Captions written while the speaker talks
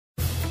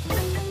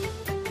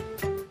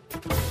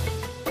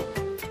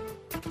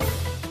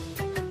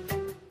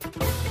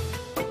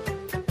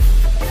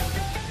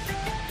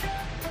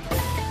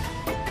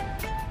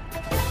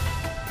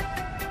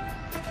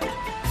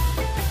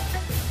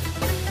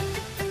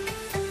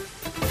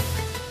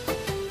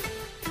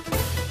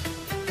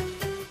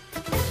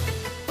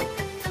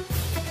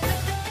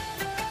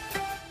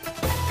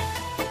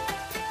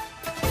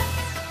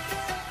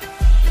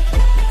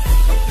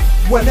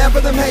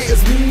Whenever them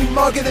haters mean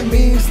mugging, it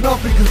means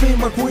nothing, cause me and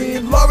my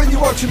queen loving you,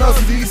 watching us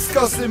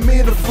disgusting,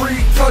 me and the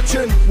freak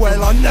touching.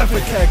 Well, I never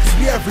care, cause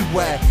we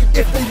everywhere.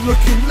 If they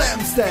looking, let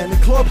them stare. In the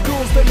club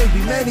girls, there may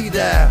be many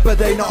there, but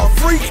they not a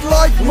freak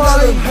like mine.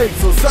 Let them hate,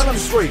 so set them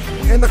straight.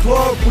 In the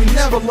club, we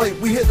never late.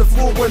 We hit the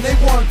floor when they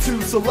want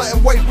to, so let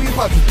them wait, we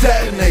about to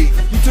detonate.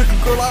 You took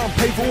a girl out and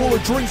paid for all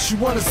her drinks. She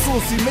wanted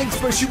saucy minks,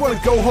 but she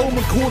wanna go home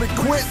and call it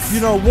quits.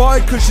 You know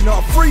why? Cause she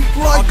not a freak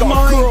like mine. I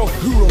got a girl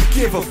who don't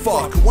give a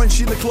fuck. When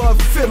she in the club,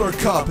 fill her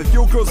cup. If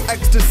your girl's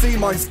ecstasy,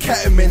 mine's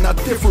ketamine, that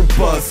different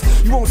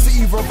buzz. You won't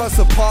see either of us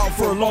apart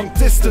for a long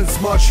distance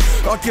much.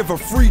 I give her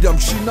freedom,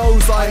 she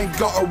knows I ain't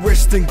got a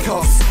wrist in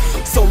cuffs.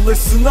 So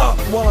listen up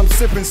while I'm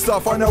sipping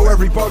stuff. I know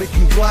everybody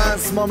can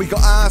glance. Mommy got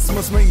ass,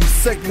 must make you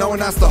sick knowing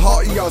that's the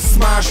hearty I'll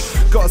smash.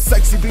 Got a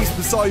sexy beast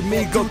beside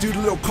me, go do the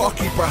little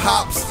cocky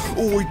perhaps.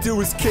 All we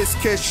do is kiss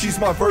kiss, she's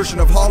my version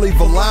of Holly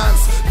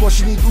Valance. Plus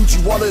she need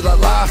Uchi wallet at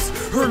last.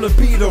 Her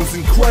libido's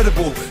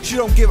incredible, she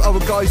don't give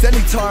other guys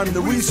any time.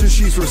 The reason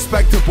she's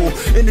respectable,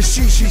 in the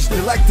sheet she's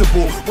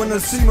delectable. When the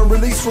semen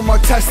released from my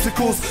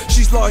testicles,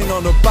 she's lying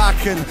on her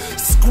back and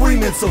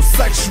screaming so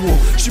sexual.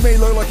 She may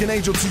look like an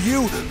angel to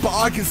you, but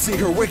I can see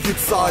her wicked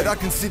side. I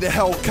can see the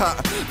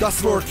hellcat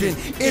that's lurking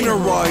in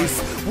her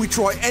eyes. We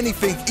try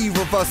anything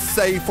either of us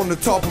say from the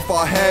top of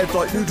our head.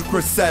 Like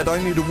Ludacris said,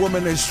 I need a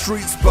woman in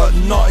streets but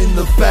not in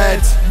the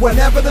bed.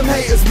 Whenever them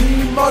haters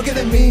mean mugging,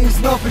 it means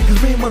nothing,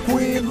 cause me and my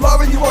queen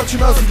loving you,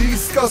 watching us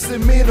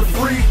disgusting, me and the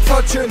freak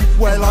touching.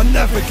 Well, I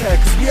never care,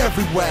 cause we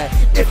everywhere.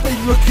 If they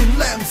looking,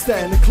 let them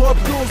stare. In the club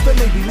girls, there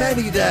may be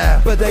many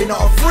there, but they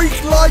not a freak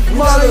like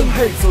mine. Let them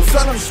hate, so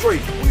set them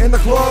straight. In the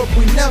club,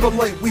 we never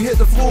late. We hit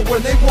the floor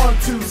when they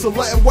want to, so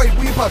let them wait,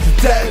 we about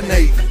to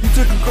detonate. You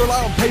took a girl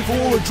out and paid for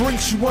all her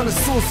drinks. She wanted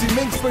saucy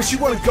minks, but she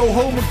wanna go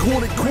home and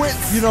call it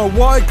quits. You know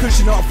why? Cause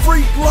she not a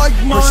freak like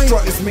mine. Her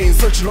strut is mean,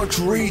 such a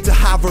luxury to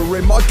have her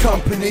in my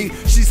company.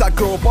 She's that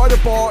girl by the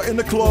bar in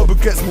the club who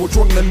gets more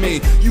drunk than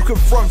me. You can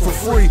front for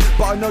free,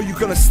 but I know you're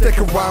gonna stick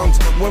around.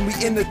 When we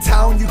in the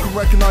town, you can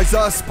recognize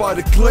us by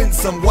the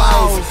glints and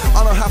wows.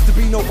 I don't have to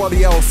be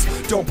nobody else,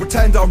 don't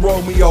pretend I'm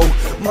Romeo.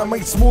 My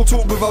mate small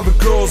talk with other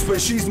girls,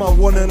 but she's my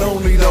one and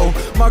only though.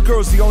 My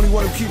girl's the only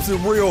one who keeps it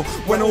real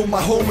when all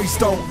my homies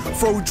don't.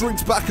 Throw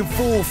drinks back and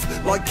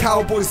forth like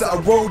cowboys at a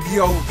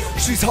rodeo.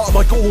 She's hot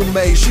like all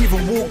May, she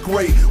even walk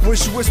great. When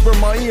she whisper in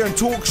my ear and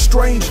talk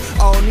strange,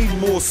 I don't need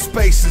more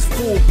space, it's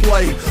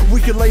foreplay.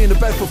 We can lay in the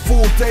bed for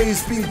 4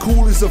 days, being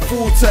cool is a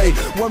forte.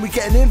 When we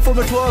getting in from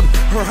the club,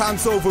 her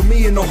hands over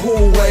me in the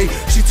hallway.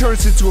 She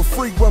turns into a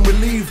freak when we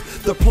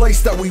leave the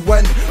place that we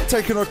went,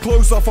 taking her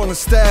clothes off on the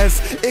stairs.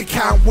 It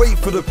can't wait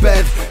for the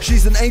bed.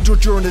 She's an angel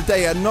during the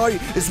day, at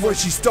night is when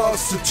she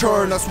starts to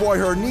turn. That's why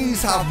her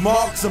knees have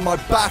marks and my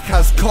back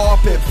has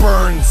carpet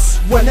burns.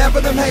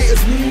 Whenever them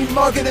haters mean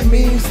mugging, it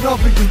means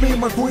nothing, cause me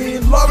and my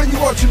queen loving you,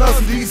 watching us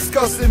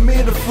disgusting, me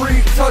and the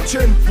freak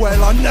touching.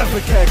 Well, I never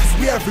care, cause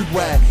we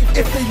everywhere.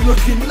 If they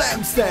looking, let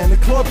them stare. In the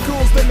club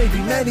girls, there may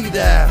be many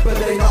there, but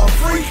they not a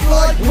freak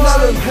like mine. Let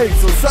them hate,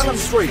 so set them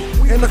straight.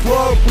 In the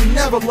club, we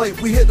never late.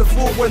 We hit the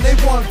floor when they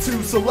want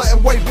to, so let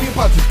them wait, we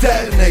about to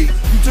detonate.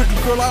 You took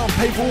a girl out and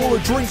paid for all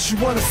her drinks. She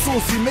wanted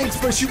saucy minks,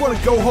 but she wanna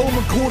go home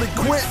and call it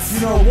quits.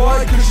 You know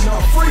why? Cause she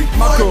not a freak.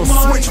 My girl's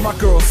switch, my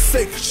girl's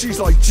sick. She's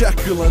like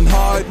Jekyll and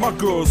Hyde. My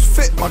girl's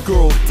fit, my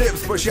girl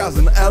dips, but she has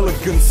an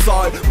elegant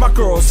side. My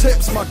girl's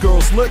hips, my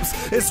girl's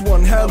lips, it's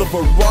one hell of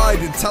a ride.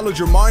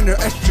 Intelligent mind, her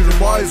estrogen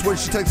wise when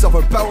she takes off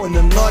her belt in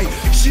the night.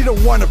 She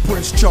don't want a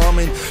Prince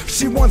Charming,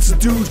 she wants a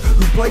dude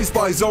who plays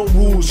by his own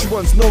rules. She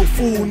wants no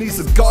fool, needs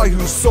a guy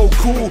who's so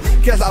cool.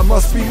 Guess that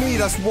must be me,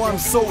 that's why I'm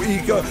so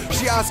eager.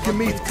 She asking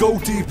me to go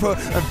deeper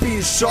and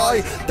being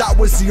shy, that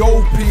was the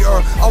old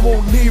Peter. I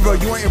won't leave her,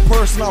 you ain't a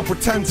person I'll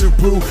pretend to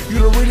boo.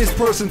 You're the realest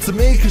person to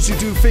me, cause you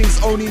do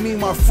things only me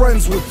and my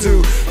friends would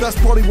do. That's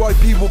probably why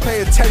people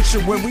pay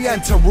attention when we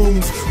enter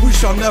rooms. We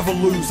shall never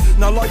lose.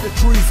 Now light the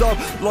trees up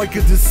like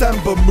a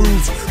December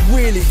mood.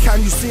 Really,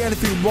 can you see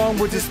anything wrong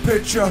with this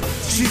picture?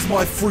 She's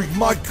my freak,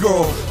 my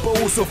girl,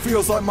 but also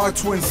feels like my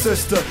twin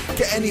sister.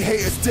 Get any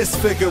haters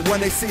disfigured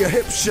when they see a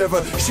hip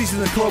shiver. She's in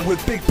the club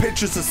with big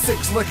pictures of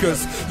 6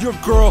 liquors. Your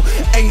girl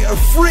ain't a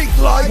freak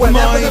like mine.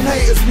 Whenever them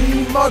haters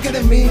mean mugging,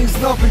 it means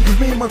nothing, cause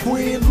me and my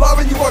queen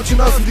loving you, watching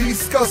us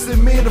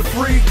disgusting, me and the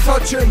freak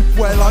touching.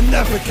 Well, I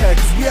never care,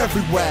 cause we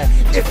everywhere.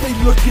 If they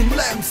looking,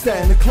 let them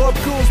stare. In the club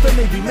girls, there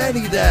may be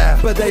many there,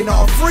 but they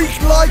not a freak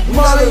like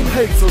mine. Let them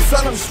hate, so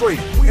set them straight.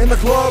 In the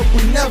club,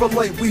 we never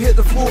late. We hit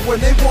the floor when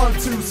they want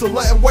to, so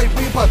let them wait,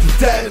 we about to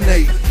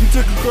detonate. You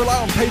took a girl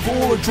out and paid for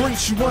all her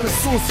drinks. She wanted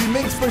saucy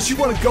minks, but she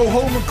wanna go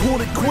home and call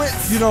it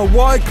quits. You know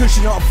why? Cause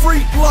she not a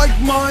freak like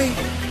mine.